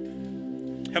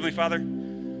 Heavenly Father,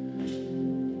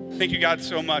 thank you, God,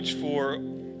 so much for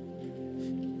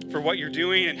what you're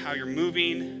doing and how you're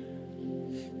moving.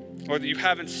 Lord, that you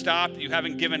haven't stopped, that you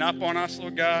haven't given up on us,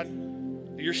 Lord God.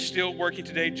 That you're still working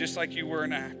today just like you were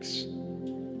in Acts.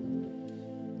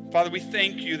 Father, we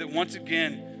thank you that once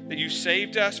again, that you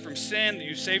saved us from sin, that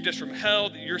you saved us from hell,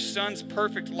 that your Son's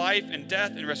perfect life and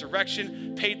death and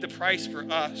resurrection paid the price for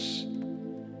us.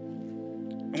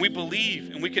 And we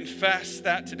believe and we confess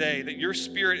that today, that your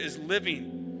Spirit is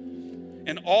living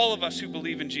in all of us who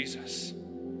believe in Jesus.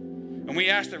 And we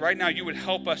ask that right now you would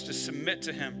help us to submit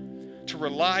to him, to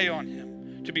rely on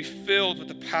him, to be filled with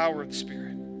the power of the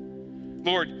Spirit.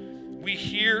 Lord, we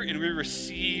hear and we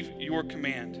receive your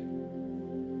command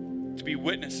to be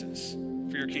witnesses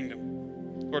for your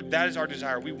kingdom. Lord, that is our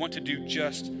desire. We want to do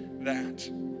just that.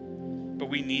 But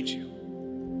we need you.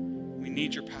 We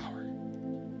need your power.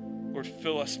 Lord,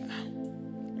 fill us now.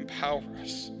 Empower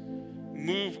us.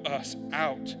 Move us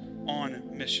out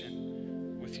on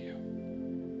mission with you.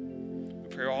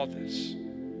 We pray all this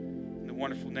in the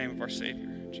wonderful name of our Savior,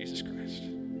 Jesus Christ.